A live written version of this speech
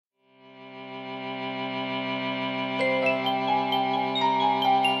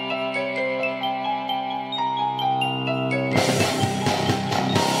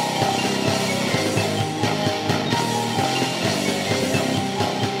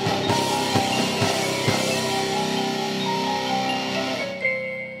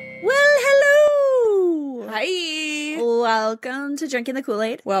Welcome to Drinking the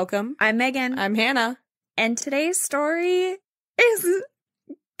Kool-Aid. Welcome. I'm Megan. I'm Hannah. And today's story is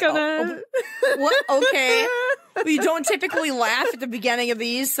gonna... What? Okay. We don't typically laugh at the beginning of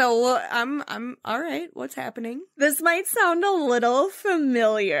these, so I'm all right. What's happening? This might sound a little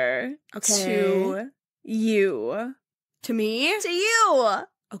familiar to you. To me? To you!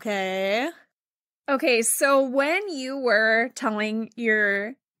 Okay. Okay, so when you were telling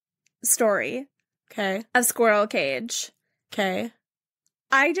your story of Squirrel Cage,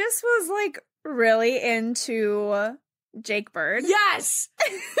 I just was like really into Jake Bird. Yes!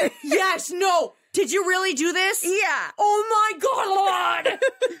 Yes, no! Did you really do this? Yeah. Oh my god!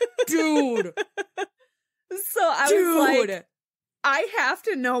 Dude! So I was like, I have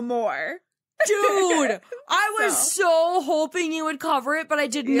to know more. Dude! I was so hoping you would cover it, but I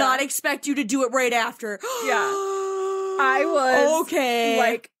did not expect you to do it right after. I was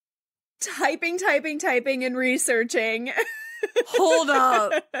like typing and researching. Hold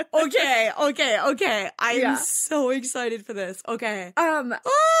up. Okay. I am so excited for this. Okay.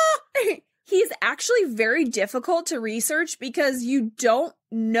 He's actually very difficult to research because you don't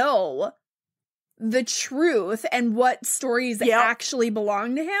know the truth and what stories actually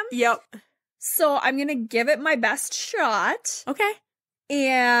belong to him. Yep. So I'm going to give it my best shot. Okay.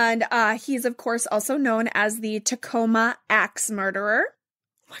 And he's, of course, also known as the Tacoma axe murderer.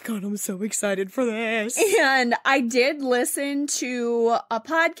 Oh my god, I'm so excited for this. And I did listen to a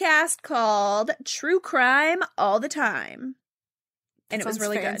podcast called True Crime All the Time. And it was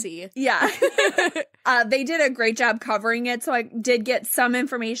really fancy. Good. Yeah. They did a great job covering it. So I did get some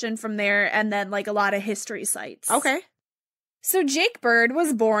information from there and then like a lot of history sites. Okay. So Jake Bird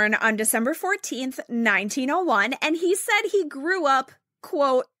was born on December 14th, 1901, and he said he grew up,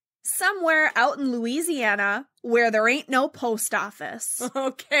 quote, somewhere out in Louisiana where there ain't no post office.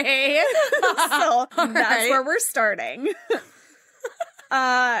 Okay. So that's where we're starting.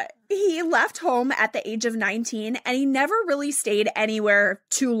 He left home at the age of 19, and he never really stayed anywhere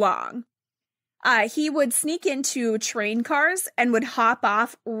too long. He would sneak into train cars and would hop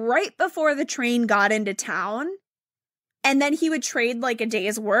off right before the train got into town. And then he would trade like a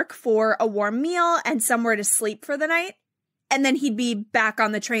day's work for a warm meal and somewhere to sleep for the night. And then he'd be back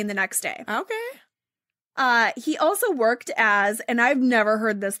on the train the next day. Okay. He also worked as, and I've never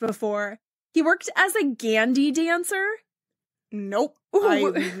heard this before, he worked as a Gandy dancer. Nope. I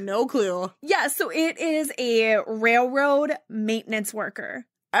have no clue. Yeah, so it is a railroad maintenance worker.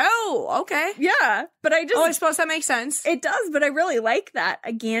 Oh, okay. Yeah, but I suppose that makes sense. It does, but I really like that.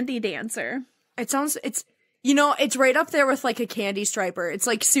 A Gandy dancer. It's right up there with like a candy striper. It's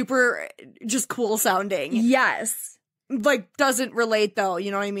like super just cool sounding. Yes. Like doesn't relate though,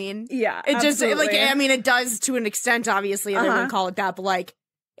 you know what I mean? Yeah. It just it does to an extent, obviously, and I wouldn't call it that, but like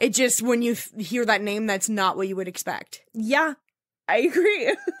it just when you hear that name, that's not what you would expect. Yeah, I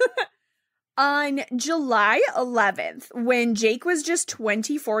agree. On July 11th, when Jake was just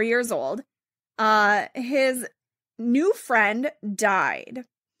 24 years old, his new friend died.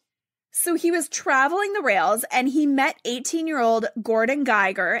 So he was traveling the rails and he met 18-year-old Gordon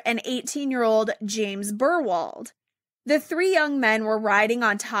Geiger and 18-year-old James Burwald. The three young men were riding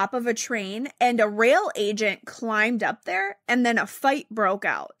on top of a train and a rail agent climbed up there and then a fight broke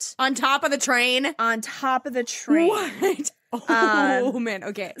out. On top of the train? On top of the train. What? Oh, man.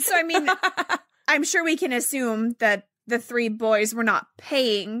 Okay. So, I mean, I'm sure we can assume that the three boys were not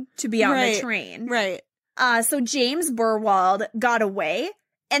paying to be on the train. Right. So James Burwald got away.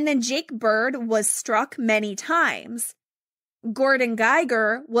 And then Jake Bird was struck many times. Gordon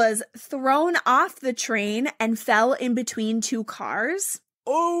Geiger was thrown off the train and fell in between two cars.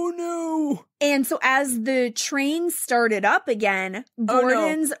 Oh, no. And so as the train started up again,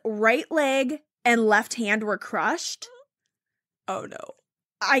 Gordon's right leg and left hand were crushed. Oh, no.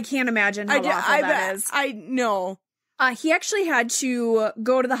 I can't imagine how awful that is. I know. He actually had to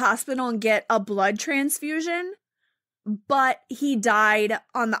go to the hospital and get a blood transfusion. But he died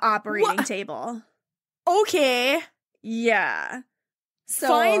on the operating table. Okay. Yeah. So,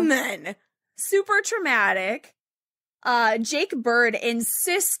 fine then. Super traumatic. Jake Bird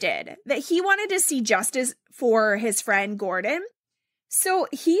insisted that he wanted to see justice for his friend Gordon. So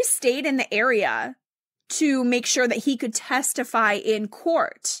he stayed in the area to make sure that he could testify in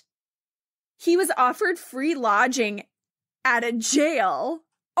court. He was offered free lodging at a jail.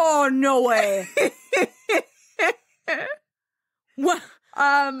 Oh, no way. What?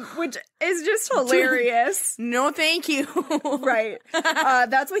 Which is just hilarious. No, thank you. Right.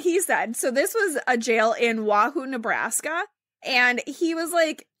 That's what he said. So this was a jail in Wahoo, Nebraska. And he was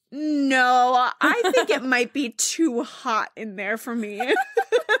like, no, I think it might be too hot in there for me.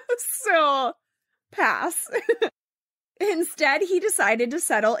 So, pass. Instead, he decided to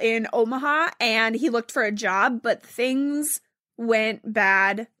settle in Omaha and he looked for a job, but things went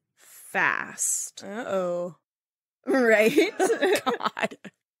bad fast. Uh-oh. Right? God.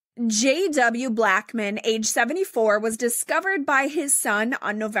 J.W. Blackman, age 74, was discovered by his son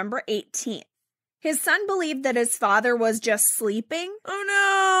on November 18th. His son believed that his father was just sleeping.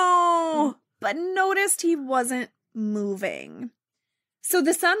 Oh, no! But noticed he wasn't moving. So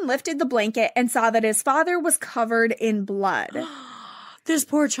the son lifted the blanket and saw that his father was covered in blood. This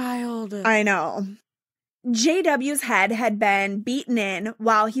poor child. I know. JW's head had been beaten in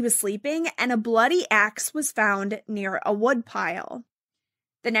while he was sleeping, and a bloody axe was found near a wood pile.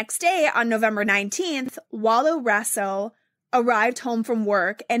 The next day, on November 19th, Waldo Resso arrived home from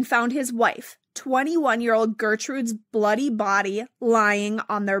work and found his wife, 21-year-old Gertrude's bloody body, lying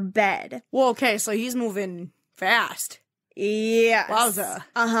on their bed. Well, okay, so he's moving fast. Yes. Wowza.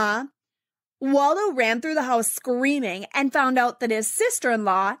 Uh-huh. Waldo ran through the house screaming and found out that his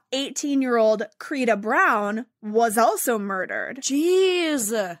sister-in-law, 18-year-old Creta Brown, was also murdered.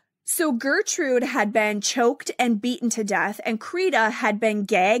 Jeez. So Gertrude had been choked and beaten to death, and Creta had been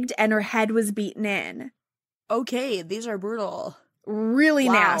gagged and her head was beaten in. Okay, these are brutal. Really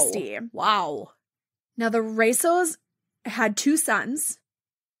nasty. Wow. Now, the Reisos had 2 sons,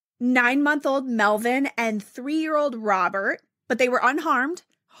 9-month-old Melvin and 3-year-old Robert, but they were unharmed.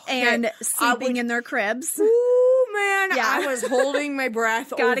 And sleeping in their cribs. Ooh, man. Yeah. I was holding my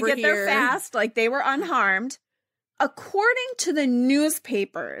breath over here. Gotta get there fast. Like, they were unharmed. According to the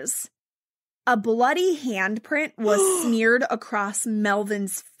newspapers, a bloody handprint was smeared across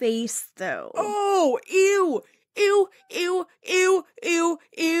Melvin's face, though. Oh, ew. Ew, ew, ew, ew,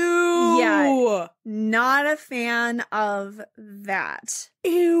 ew. Yeah, not a fan of that.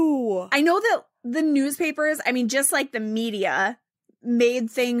 Ew. I know that the newspapers, I mean, just like the media, made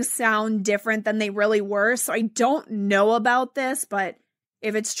things sound different than they really were. So I don't know about this, but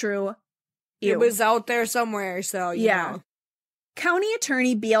if it's true, ew. It was out there somewhere, so you know. County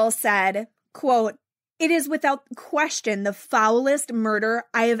Attorney Beale said, quote, "It is without question the foulest murder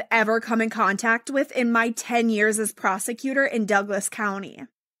I have ever come in contact with in my 10 years as prosecutor in Douglas County."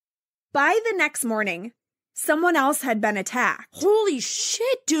 By the next morning, someone else had been attacked. Holy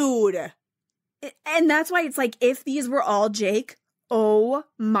shit, dude. And that's why it's like, if these were all Jake, oh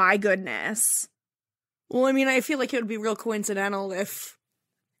my goodness. Well, I mean, I feel like it would be real coincidental if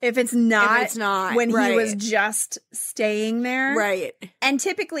it's not when right. he was just staying there. Right. And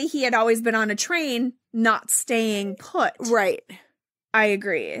typically he had always been on a train, not staying put. Right. I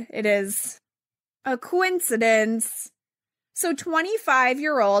agree. It is a coincidence. So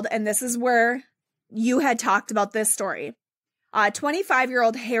 25-year-old, and this is where you had talked about this story.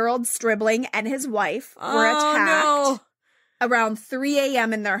 25-year-old Harold Stribling and his wife were attacked around 3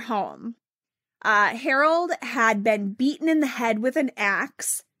 a.m. in their home. Harold had been beaten in the head with an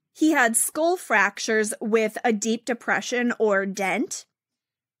axe. He had skull fractures with a deep depression or dent.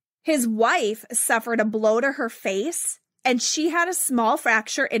 His wife suffered a blow to her face, and she had a small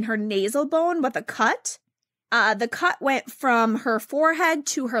fracture in her nasal bone with a cut. The cut went from her forehead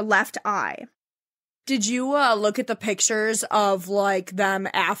to her left eye. Did you look at the pictures of, like, them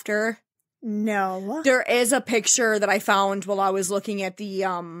after? No. There is a picture that I found while I was looking at the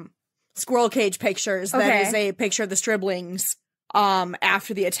squirrel cage pictures. Okay. That is a picture of the Striblings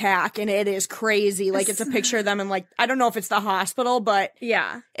after the attack, and it is crazy. Like, it's a picture of them in, like, I don't know if it's the hospital, but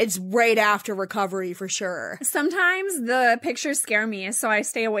yeah, it's right after recovery for sure. Sometimes the pictures scare me, so I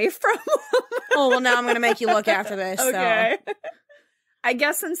stay away from them. Oh, well, now I'm going to make you look after this. Okay. So. I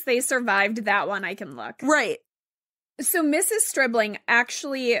guess since they survived that one, I can look. Right. So Mrs. Stribling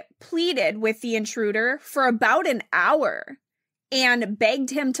actually pleaded with the intruder for about an hour and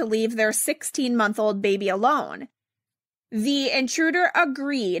begged him to leave their 16-month-old baby alone. The intruder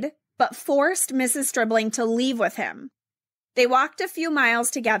agreed, but forced Mrs. Stribling to leave with him. They walked a few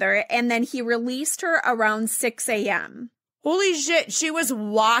miles together, and then he released her around 6 a.m. Holy shit, she was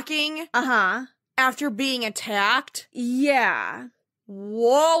walking? Uh-huh. After being attacked? Yeah.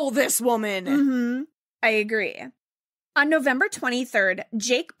 Whoa, this woman. Mm-hmm. I agree. On November 23rd,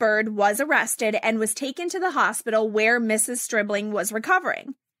 Jake Bird was arrested and was taken to the hospital where Mrs. Stribling was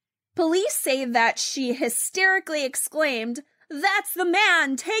recovering. Police say that she hysterically exclaimed, "That's the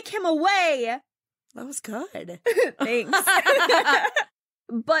man! Take him away!" That was good. Thanks.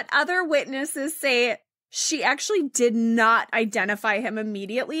 But other witnesses say she actually did not identify him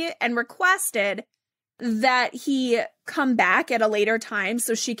immediately and requested that he come back at a later time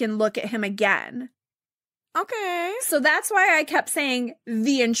so she can look at him again. Okay. So that's why I kept saying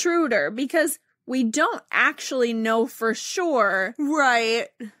the intruder, because we don't actually know for sure right.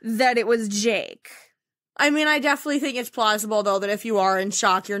 that it was Jake. I mean, I definitely think it's plausible, though, that if you are in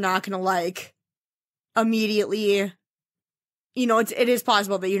shock, you're not going to, like, immediately, you know, it is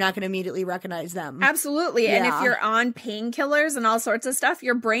possible that you're not going to immediately recognize them. Absolutely. Yeah. And if you're on painkillers and all sorts of stuff,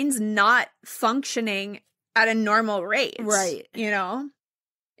 your brain's not functioning at a normal rate. Right. You know?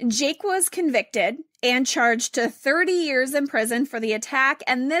 Jake was convicted and charged to 30 years in prison for the attack,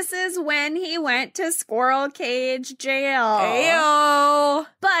 and this is when he went to Squirrel Cage Jail. Ayo!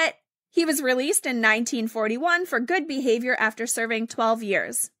 But he was released in 1941 for good behavior after serving 12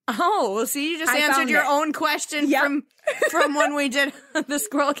 years. Oh, well, see, you just answered your own question from when we did the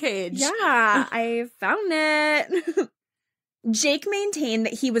Squirrel Cage. Yeah, I found it. Jake maintained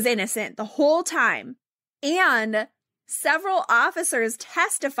that he was innocent the whole time, and several officers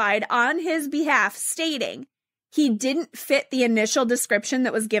testified on his behalf, stating he didn't fit the initial description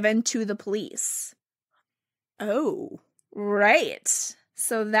that was given to the police. Oh. Right.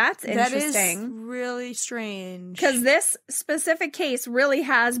 So that's interesting. That is really strange. Because this specific case really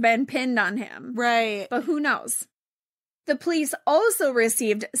has been pinned on him. Right. But who knows? The police also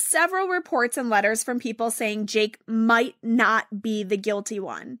received several reports and letters from people saying Jake might not be the guilty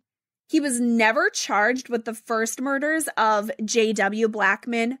one. He was never charged with the first murders of J.W.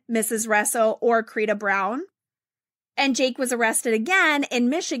 Blackman, Mrs. Resso, or Creta Brown. And Jake was arrested again in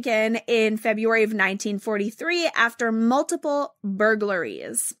Michigan in February of 1943 after multiple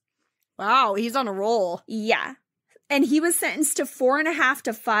burglaries. Wow, he's on a roll. Yeah. And he was sentenced to 4.5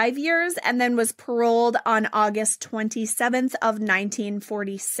 to 5 years and then was paroled on August 27th of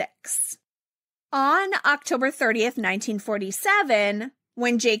 1946. On October 30th, 1947,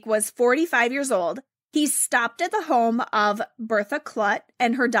 when Jake was 45 years old, he stopped at the home of Bertha Kludt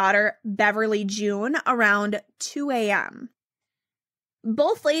and her daughter, Beverly June, around 2 a.m.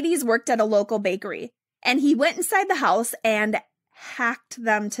 Both ladies worked at a local bakery, and he went inside the house and hacked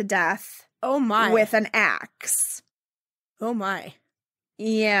them to death. Oh my. With an axe. Oh my.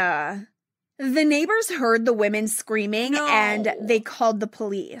 Yeah. The neighbors heard the women screaming, and they called the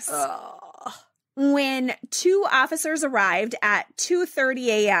police. Ugh. When 2 officers arrived at 2:30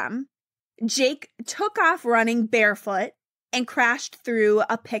 a.m., Jake took off running barefoot and crashed through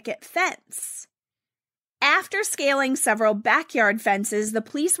a picket fence. After scaling several backyard fences, the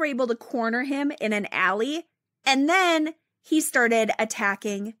police were able to corner him in an alley, and then he started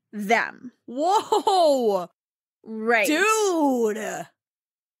attacking them. Whoa! Right. Dude!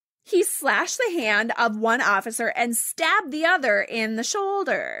 He slashed the hand of one officer and stabbed the other in the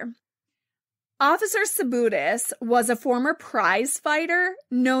shoulder. Officer Sabutis was a former prize fighter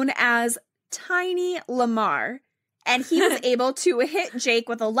known as Tiny Lamar, and he was able to hit Jake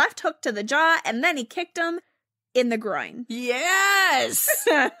with a left hook to the jaw, and then he kicked him in the groin. Yes!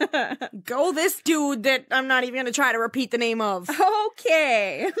 Go this dude that I'm not even going to try to repeat the name of.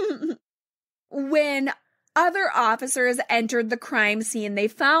 Okay. When other officers entered the crime scene, they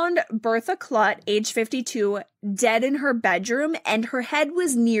found Bertha Kludt, age 52, dead in her bedroom, and her head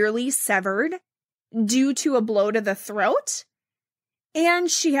was nearly severed due to a blow to the throat,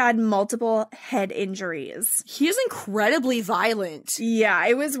 and she had multiple head injuries. He is incredibly violent. Yeah,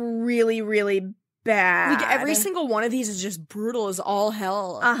 it was really, really bad. Like, every single one of these is just brutal as all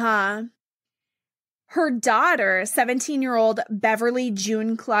hell. Uh-huh. Her daughter, 17-year-old Beverly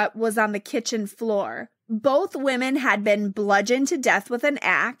June Kludt, was on the kitchen floor. Both women had been bludgeoned to death with an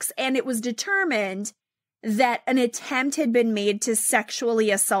axe, and it was determined that an attempt had been made to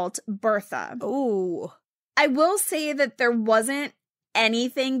sexually assault Bertha. Oh. I will say that there wasn't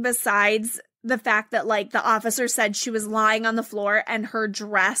anything besides the fact that, like, the officer said she was lying on the floor and her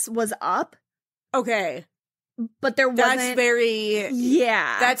dress was up. Okay. But there wasn't... That's very...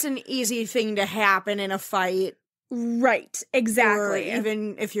 Yeah. That's an easy thing to happen in a fight. Right. Exactly. Or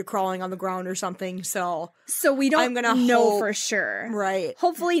even if you're crawling on the ground or something, so we don't know for sure. Right.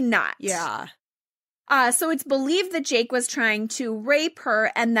 Hopefully not. Yeah. So it's believed that Jake was trying to rape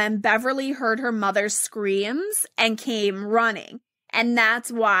her, and then Beverly heard her mother's screams and came running. And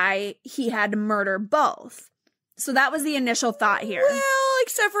that's why he had to murder both. So that was the initial thought here. Well,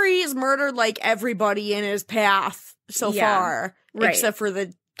 except for he's murdered, like, everybody in his path so far. Right. Except for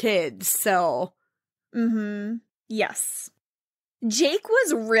the kids, so. Mm-hmm. Yes. Jake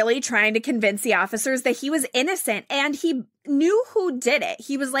was really trying to convince the officers that he was innocent, and he knew who did it.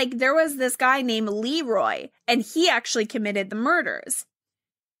 He was like, there was this guy named Leroy, and he actually committed the murders.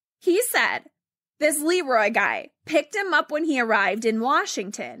 He said this Leroy guy picked him up when he arrived in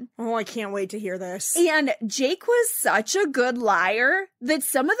Washington. Oh, I can't wait to hear this. And Jake was such a good liar that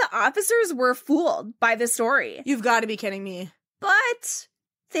some of the officers were fooled by the story. You've got to be kidding me. But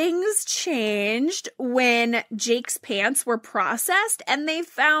Things changed when Jake's pants were processed and they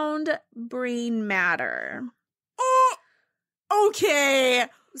found brain matter. Oh, okay.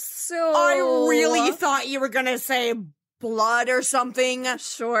 So I really thought you were gonna say blood or something.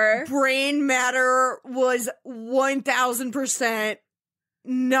 Sure. Brain matter was 1000%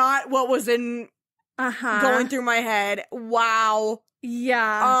 not what was in going through my head. Wow.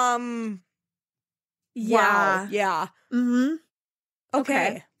 Yeah. Yeah. Wow. Yeah. Mm-hmm.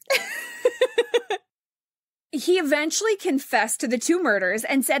 Okay. He eventually confessed to the 2 murders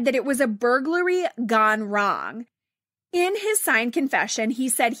and said that it was a burglary gone wrong. In his signed confession, he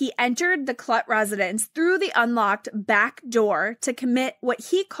said he entered the Kludt residence through the unlocked back door to commit what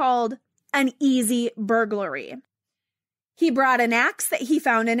he called an easy burglary. He brought an axe that he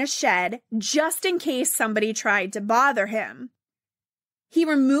found in a shed just in case somebody tried to bother him. He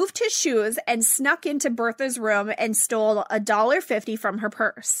removed his shoes and snuck into Bertha's room and stole $1.50 from her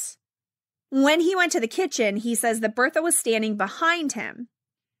purse. When he went to the kitchen, he says that Bertha was standing behind him.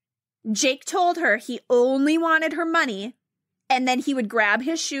 Jake told her he only wanted her money, and then he would grab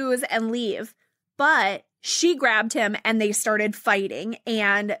his shoes and leave. But she grabbed him and they started fighting,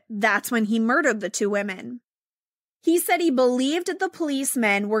 and that's when he murdered the 2 women. He said he believed the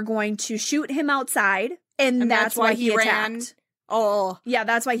policemen were going to shoot him outside, and that's why he attacked. ran. Oh. Yeah,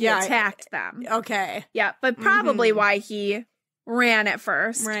 that's why he attacked them. Okay. Yeah, but probably why he ran at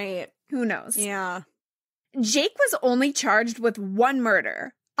first. Right. Who knows? Yeah. Jake was only charged with 1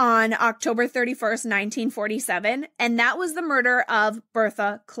 murder on October 31st, 1947, and that was the murder of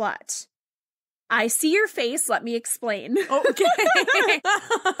Bertha Kludt. I see your face. Let me explain. Okay.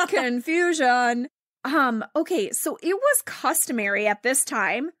 Confusion. Okay, so it was customary at this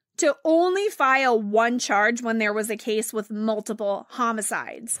time to only file 1 charge when there was a case with multiple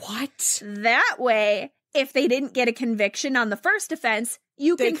homicides. What? That way, if they didn't get a conviction on the first offense,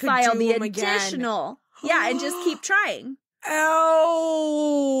 you can file the additional. Yeah, and just keep trying.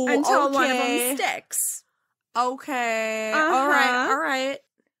 Oh. Until one of them sticks. Okay. Uh-huh. All right.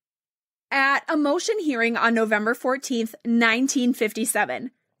 At a motion hearing on November 14th,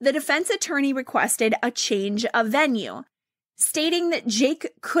 1957, the defense attorney requested a change of venue, stating that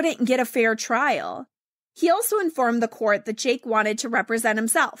Jake couldn't get a fair trial. He also informed the court that Jake wanted to represent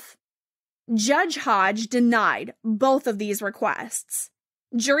himself. Judge Hodge denied both of these requests.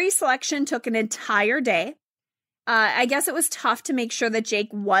 Jury selection took an entire day. I guess it was tough to make sure that Jake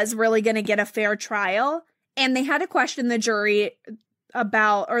was really going to get a fair trial, and they had to question the jury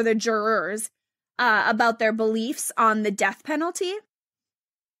the jurors about their beliefs on the death penalty.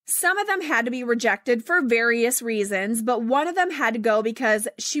 Some of them had to be rejected for various reasons, but one of them had to go because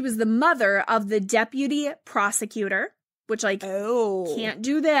she was the mother of the deputy prosecutor, which, can't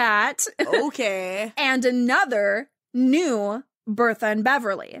do that. Okay. And another knew Bertha and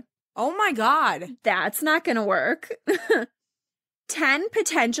Beverly. Oh my God. That's not going to work. 10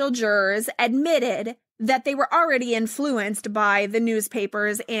 potential jurors admitted that they were already influenced by the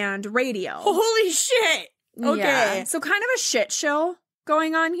newspapers and radio. Holy shit. Okay. Yeah. So kind of a shit show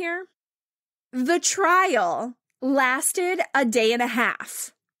going on here. The trial lasted a day and a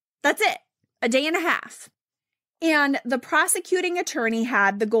half. That's it. A day and a half. And the prosecuting attorney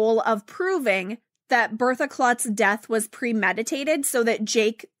had the goal of proving that Bertha Kludt's death was premeditated so that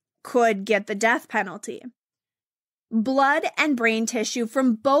Jake could get the death penalty. Blood and brain tissue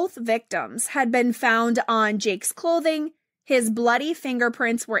from both victims had been found on Jake's clothing. His bloody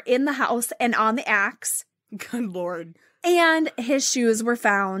fingerprints were in the house and on the axe. Good Lord. And his shoes were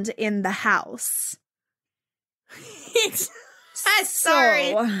found in the house.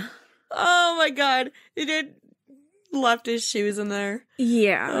 Sorry. Oh my God. He did left his shoes in there.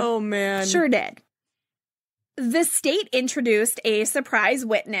 Yeah. Oh man. Sure did. The state introduced a surprise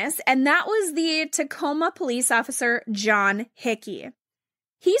witness, and that was the Tacoma police officer, John Hickey.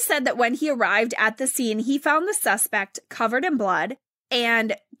 He said that when he arrived at the scene, he found the suspect covered in blood,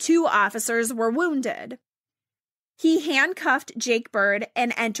 and 2 officers were wounded. He handcuffed Jake Bird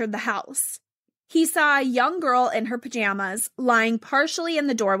and entered the house. He saw a young girl in her pajamas lying partially in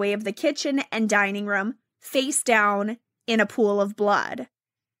the doorway of the kitchen and dining room, face down in a pool of blood.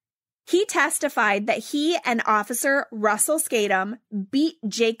 He testified that he and Officer Russell Skatum beat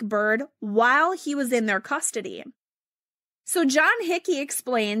Jake Bird while he was in their custody. So John Hickey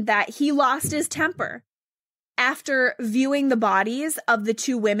explained that he lost his temper after viewing the bodies of the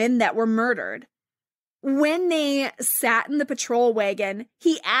 2 women that were murdered. When they sat in the patrol wagon,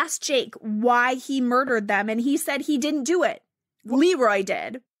 he asked Jake why he murdered them, and he said he didn't do it. Leroy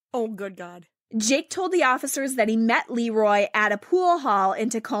did. Oh, good God. Jake told the officers that he met Leroy at a pool hall in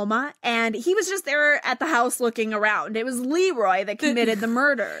Tacoma, and he was just there at the house looking around. It was Leroy that committed the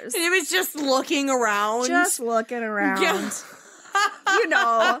murders. He was just looking around. Just looking around. Yeah. You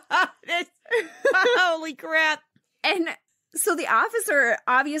know. Holy crap. And so the officer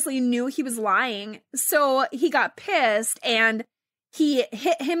obviously knew he was lying, so he got pissed, and he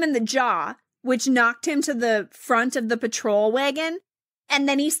hit him in the jaw, which knocked him to the front of the patrol wagon. And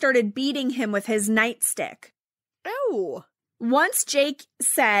then he started beating him with his nightstick. Oh. Once Jake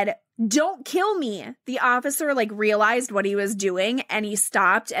said, "Don't kill me," the officer realized what he was doing, and he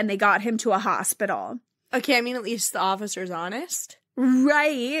stopped, and they got him to a hospital. Okay, I mean, at least the officer's honest.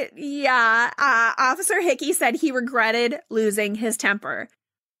 Right. Yeah. Officer Hickey said he regretted losing his temper.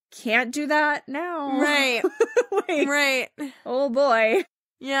 Can't do that now. Right. Right. Oh boy.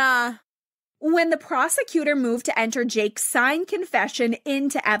 Yeah. When the prosecutor moved to enter Jake's signed confession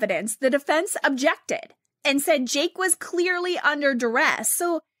into evidence, the defense objected and said Jake was clearly under duress,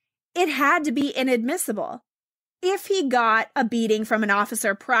 so it had to be inadmissible. If he got a beating from an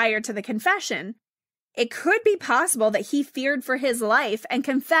officer prior to the confession, it could be possible that he feared for his life and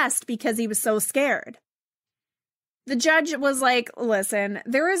confessed because he was so scared. The judge was like, "Listen,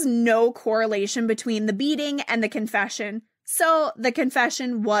 there is no correlation between the beating and the confession." So the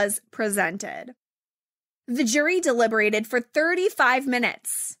confession was presented. The jury deliberated for 35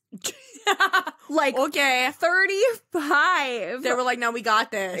 minutes. Okay. 35. They were like, "No, we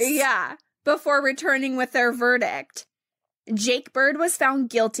got this." Yeah. Before returning with their verdict. Jake Bird was found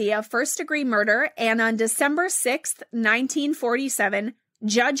guilty of first-degree murder, and on December 6th, 1947,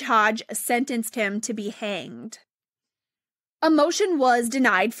 Judge Hodge sentenced him to be hanged. A motion was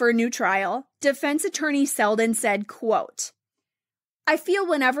denied for a new trial. Defense attorney Selden said, quote, "I feel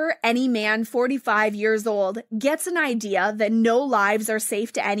whenever any man 45 years old gets an idea that no lives are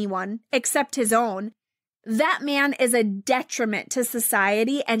safe to anyone except his own, that man is a detriment to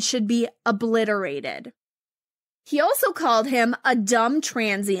society and should be obliterated." He also called him a dumb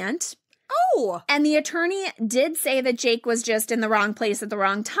transient. Oh! And the attorney did say that Jake was just in the wrong place at the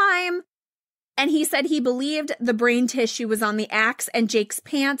wrong time. And he said he believed the brain tissue was on the axe and Jake's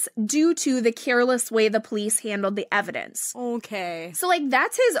pants due to the careless way the police handled the evidence. Okay. So,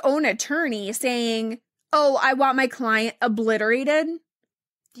 that's his own attorney saying, "Oh, I want my client obliterated."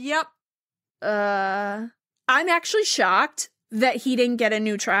 Yep. I'm actually shocked that he didn't get a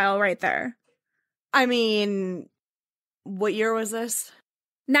new trial right there. I mean, what year was this?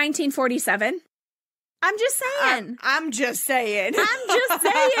 1947. I'm just saying. I'm just saying. I'm just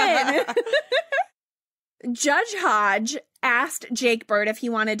saying. Judge Hodge asked Jake Bird if he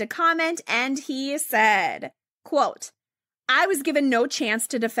wanted to comment, and he said, quote, "I was given no chance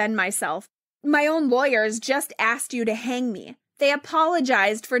to defend myself. My own lawyers just asked you to hang me. They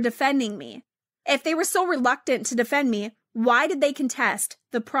apologized for defending me. If they were so reluctant to defend me, why did they contest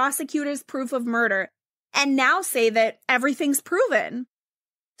the prosecutor's proof of murder and now say that everything's proven?"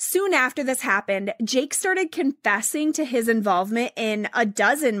 Soon after this happened, Jake started confessing to his involvement in a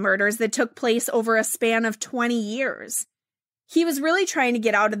dozen murders that took place over a span of 20 years. He was really trying to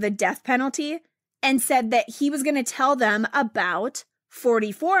get out of the death penalty and said that he was going to tell them about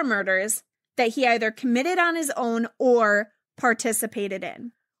 44 murders that he either committed on his own or participated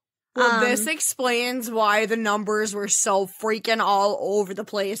in. Well, this explains why the numbers were so freaking all over the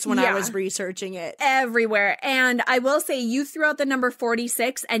place when I was researching it. Everywhere. And I will say, you threw out the number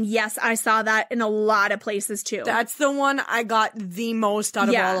 46, and yes, I saw that in a lot of places too. That's the one I got the most out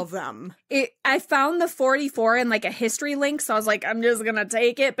of all of them. I found the 44 in a history link, so I was like, I'm just gonna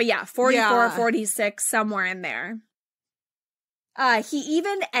take it. But yeah, 44 or 46, somewhere in there. He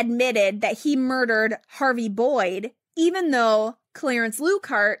even admitted that he murdered Harvey Boyd, even though Clarence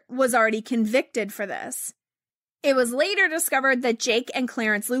Leuchart was already convicted for this. It was later discovered that Jake and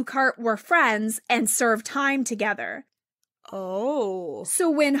Clarence Leuchart were friends and served time together. Oh. So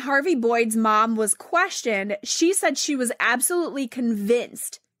when Harvey Boyd's mom was questioned, she said she was absolutely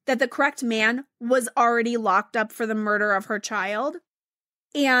convinced that the correct man was already locked up for the murder of her child.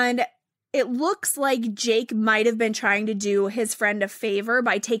 And it looks like Jake might have been trying to do his friend a favor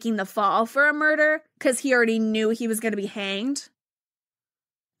by taking the fall for a murder because he already knew he was going to be hanged.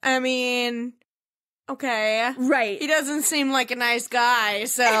 I mean, okay. Right. He doesn't seem like a nice guy,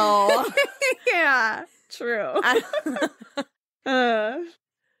 so. Yeah, true.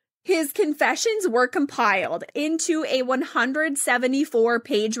 His confessions were compiled into a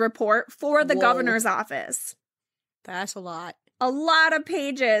 174-page report for the governor's office. That's a lot. A lot of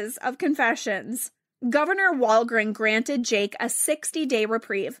pages of confessions. Governor Walgren granted Jake a 60-day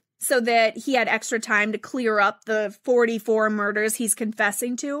reprieve so that he had extra time to clear up the 44 murders he's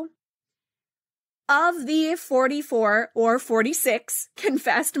confessing to. Of the 44 or 46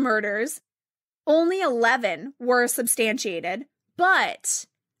 confessed murders, only 11 were substantiated, but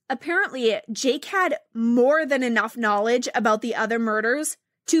apparently Jake had more than enough knowledge about the other murders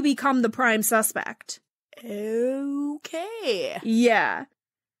to become the prime suspect. Okay. Yeah.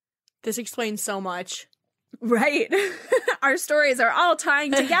 This explains so much. Right. Our stories are all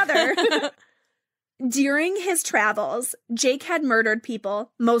tying together. During his travels, Jake had murdered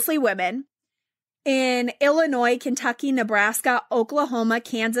people, mostly women, in Illinois, Kentucky, Nebraska, Oklahoma,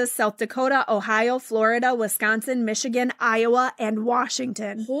 Kansas, South Dakota, Ohio, Florida, Wisconsin, Michigan, Iowa, and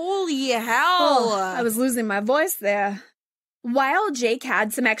Washington. Holy hell! Oh, I was losing my voice there. While Jake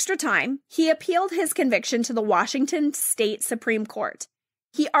had some extra time, he appealed his conviction to the Washington State Supreme Court.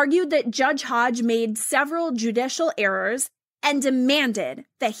 He argued that Judge Hodge made several judicial errors and demanded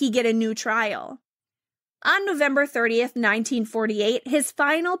that he get a new trial. On November 30th, 1948, his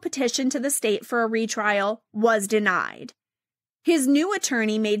final petition to the state for a retrial was denied. His new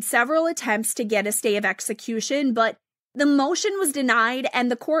attorney made several attempts to get a stay of execution, but the motion was denied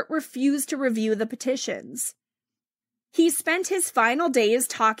and the court refused to review the petitions. He spent his final days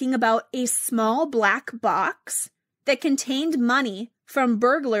talking about a small black box that contained money from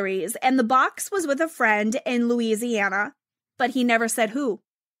burglaries, and the box was with a friend in Louisiana, but he never said who.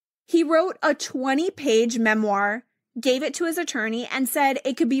 He wrote a 20-page memoir, gave it to his attorney, and said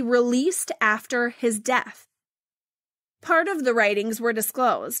it could be released after his death. Part of the writings were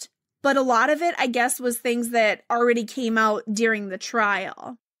disclosed, but a lot of it, I guess, was things that already came out during the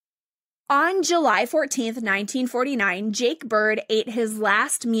trial. On July 14th, 1949, Jake Bird ate his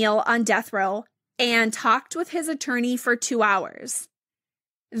last meal on death row and talked with his attorney for 2 hours.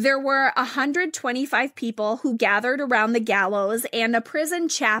 There were 125 people who gathered around the gallows, and a prison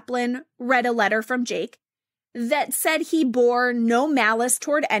chaplain read a letter from Jake that said he bore no malice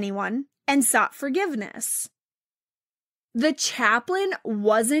toward anyone and sought forgiveness. The chaplain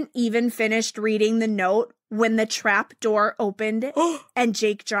wasn't even finished reading the note when the trap door opened and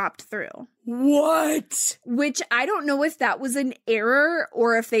Jake dropped through. What? Which I don't know if that was an error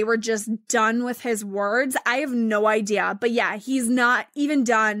or if they were just done with his words. I have no idea. But yeah, he's not even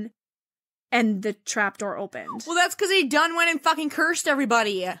done and the trap door opened. Well, that's because he done went and fucking cursed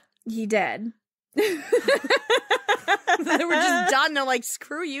everybody. He did. They were just done. They're like,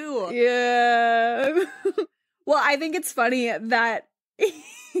 screw you. Yeah. Well, I think it's funny that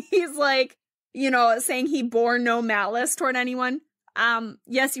he's like, saying he bore no malice toward anyone.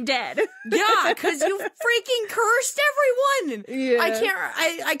 Yes, you did. Yeah, because you freaking cursed everyone. Yeah.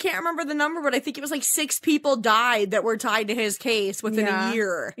 I can't remember the number, but I think it was like 6 people died that were tied to his case within a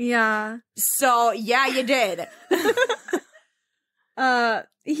year. Yeah. So, yeah, you did.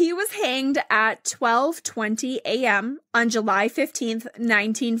 He was hanged at 12:20 a.m. on July 15th,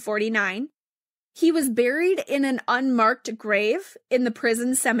 1949. He was buried in an unmarked grave in the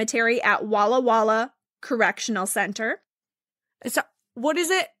prison cemetery at Walla Walla Correctional Center. So, what is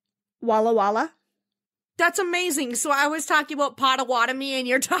it? Walla Walla. That's amazing. So I was talking about Potawatomi and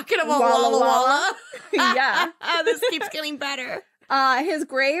you're talking about Walla Walla. Yeah. This keeps getting better. His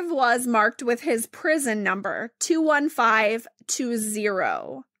grave was marked with his prison number,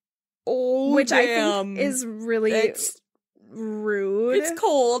 21520. Oh, which damn. I think is really rude. It's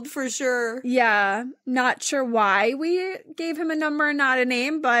cold for sure. Yeah. Not sure why we gave him a number, not a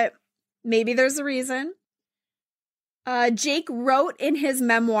name, but maybe there's a reason. Jake wrote in his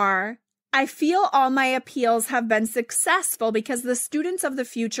memoir, "I feel all my appeals have been successful because the students of the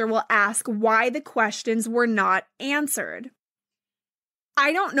future will ask why the questions were not answered."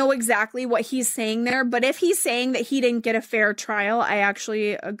 I don't know exactly what he's saying there, but if he's saying that he didn't get a fair trial, I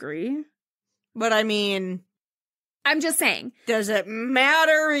actually agree. But I mean, I'm just saying. Does it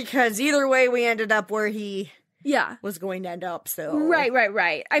matter? Because either way, we ended up where he was going to end up, so.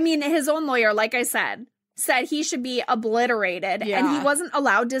 Right. I mean, his own lawyer, like I said he should be obliterated, and he wasn't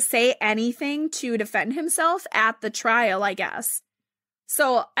allowed to say anything to defend himself at the trial, I guess.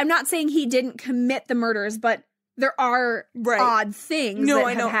 So I'm not saying he didn't commit the murders, but there are odd things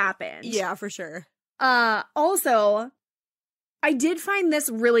that have happened. Yeah, for sure. Also, I did find this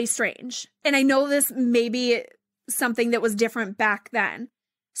really strange, and I know this may be something that was different back then.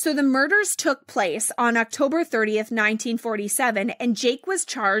 So the murders took place on October 30th, 1947, and Jake was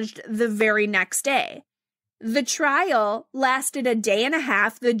charged the very next day. The trial lasted a day and a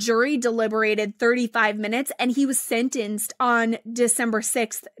half. The jury deliberated 35 minutes, and he was sentenced on December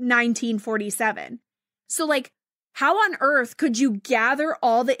 6th, 1947. So, like, how on earth could you gather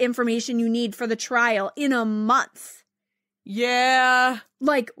all the information you need for the trial in a month? Yeah.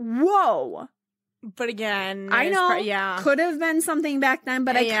 Like, whoa. But again, I know, could have been something back then,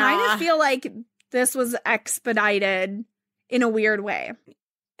 but I kind of feel like This was expedited in a weird way.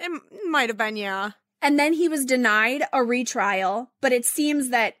 It might have been, yeah. And then he was denied a retrial, but it seems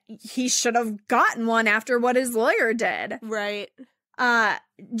that he should have gotten one after what his lawyer did. Right.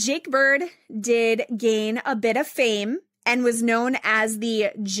 Jake Bird did gain a bit of fame and was known as the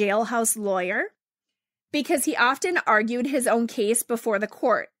jailhouse lawyer because he often argued his own case before the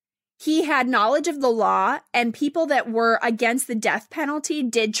court. He had knowledge of the law, and people that were against the death penalty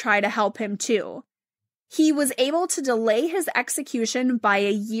did try to help him too. He was able to delay his execution by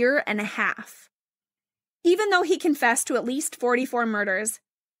a year and a half. Even though he confessed to at least 44 murders,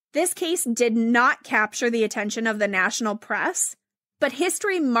 this case did not capture the attention of the national press, but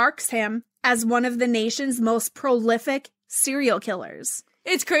history marks him as one of the nation's most prolific serial killers.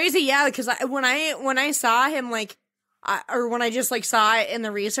 It's crazy, yeah, because when I saw him, like, or when I just, like, saw it in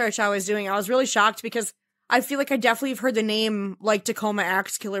the research I was doing, I was really shocked because I feel like I definitely have heard the name, like, Tacoma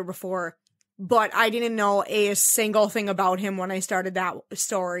Axe Killer before, but I didn't know a single thing about him when I started that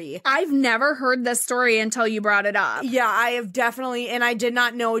story. I've never heard this story until you brought it up. Yeah, I have definitely, and I did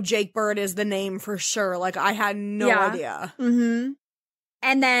not know Jake Bird is the name for sure. Like, I had no idea. Mm-hmm.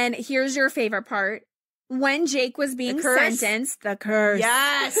 And then here's your favorite part. When Jake was being sentenced, the curse.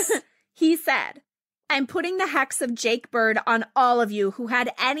 Yes. He said, "I'm putting the hex of Jake Bird on all of you who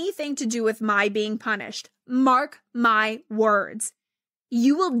had anything to do with my being punished. Mark my words.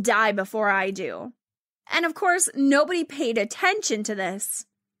 You will die before I do." And of course, nobody paid attention to this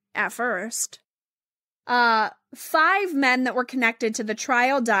at first. 5 men that were connected to the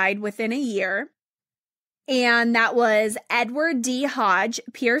trial died within a year. And that was Edward D. Hodge,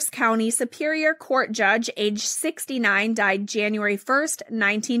 Pierce County Superior Court Judge, age 69, died January 1st,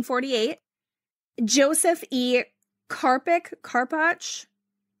 1948. Joseph E. Karpach?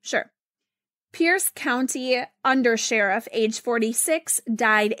 Sure. Pierce County Undersheriff, age 46,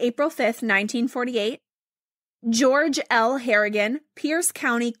 died April 5th, 1948. George L. Harrigan, Pierce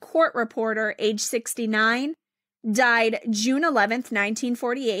County Court Reporter, age 69, died June 11th,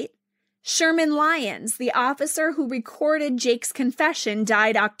 1948. Sherman Lyons, the officer who recorded Jake's confession,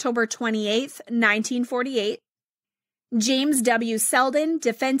 died October 28th, 1948. James W. Selden,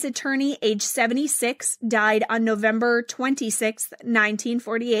 defense attorney, age 76, died on November 26th,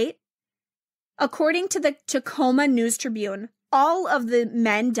 1948. According to the Tacoma News Tribune, all of the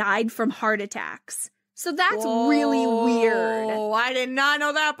men died from heart attacks. So that's really weird. Oh, I did not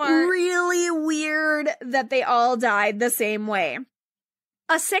know that part. Really weird that they all died the same way.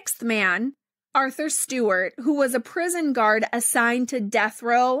 A 6th man, Arthur Stewart, who was a prison guard assigned to death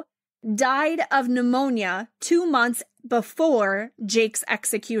row, died of pneumonia 2 months before Jake's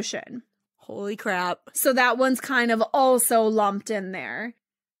execution. Holy crap. So that one's kind of also lumped in there.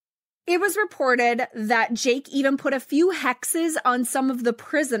 It was reported that Jake even put a few hexes on some of the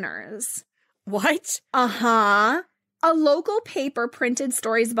prisoners. What? Uh-huh. A local paper printed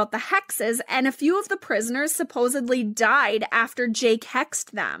stories about the hexes, and a few of the prisoners supposedly died after Jake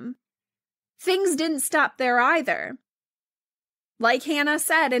hexed them. Things didn't stop there either. Like Hannah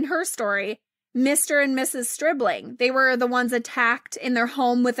said in her story, Mr. and Mrs. Stribling, they were the ones attacked in their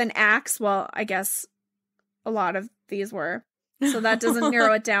home with an axe. Well, I guess a lot of these were, so that doesn't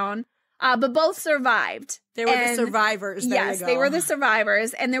narrow it down. But both survived. They were the survivors. Yes, they were the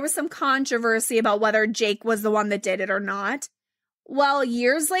survivors. And there was some controversy about whether Jake was the one that did it or not. Well,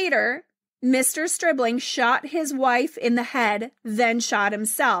 years later, Mr. Stribling shot his wife in the head, then shot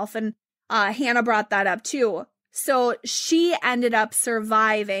himself. And Hannah brought that up too. So she ended up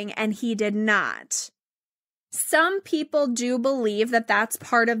surviving and he did not. Some people do believe that that's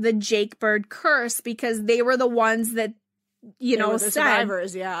part of the Jake Bird curse because they were the ones that the said,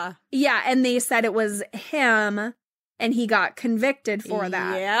 survivors, yeah. Yeah, and they said it was him, and he got convicted for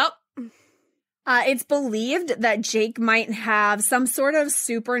that. Yep. It's believed that Jake might have some sort of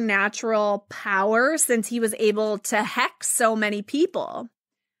supernatural power since he was able to hex so many people.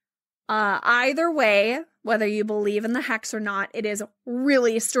 Either way, whether you believe in the hex or not, it is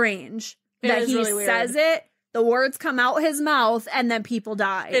really strange that he really says it, the words come out his mouth, and then people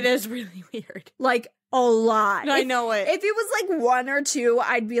die. It is really weird. Like, a lot. I know it. If it was like 1 or 2,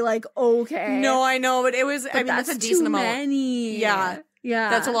 I'd be like, okay. No, I know, but it was, I mean, that's a decent amount. Many. Yeah. Yeah.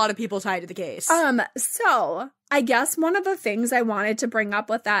 That's a lot of people tied to the case. So I guess one of the things I wanted to bring up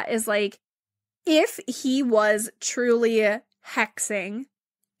with that is like, if he was truly hexing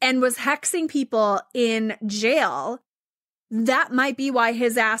and was hexing people in jail, that might be why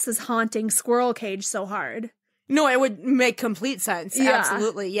his ass is haunting Squirrel Cage so hard. No, it would make complete sense. Yeah.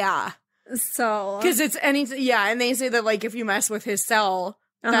 Absolutely. Yeah. So, because it's anything, yeah, and they say that like if you mess with his cell,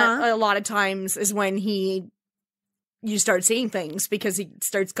 that a lot of times is when he you start seeing things because he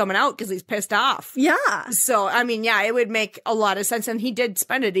starts coming out because he's pissed off. Yeah. So, I mean, yeah, it would make a lot of sense. And he did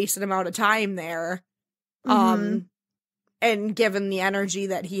spend a decent amount of time there. And given the energy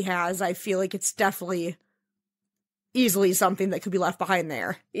that he has, I feel like it's definitely easily something that could be left behind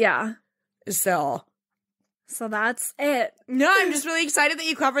there. Yeah. So that's it. No, I'm just really excited that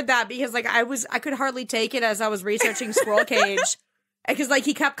you covered that because like I could hardly take it as I was researching Squirrel Cage because like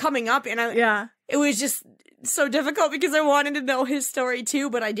he kept coming up and it was just so difficult because I wanted to know his story too,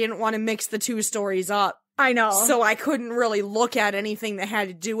 but I didn't want to mix the two stories up. I know. So I couldn't really look at anything that had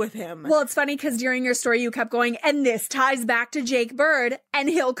to do with him. Well, it's funny because during your story, you kept going, and this ties back to Jake Bird, and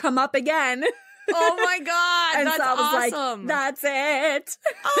he'll come up again. Oh my God. And that's so I was awesome. like, that's it.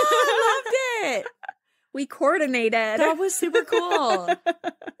 Oh, I loved it. We coordinated. That was super cool.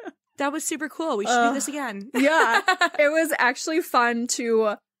 That was super cool. We should do this again. Yeah. It was actually fun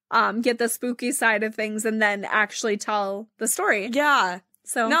to get the spooky side of things and then actually tell the story. Yeah.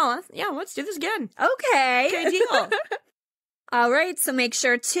 So let's do this again. Okay. Okay, deal. All right, so make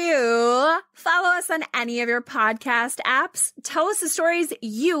sure to follow us on any of your podcast apps. Tell us the stories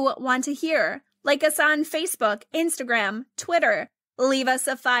you want to hear. Like us on Facebook, Instagram, Twitter. Leave us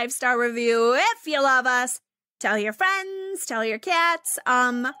a 5-star review if you love us. Tell your friends, tell your cats.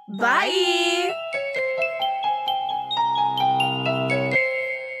 Bye.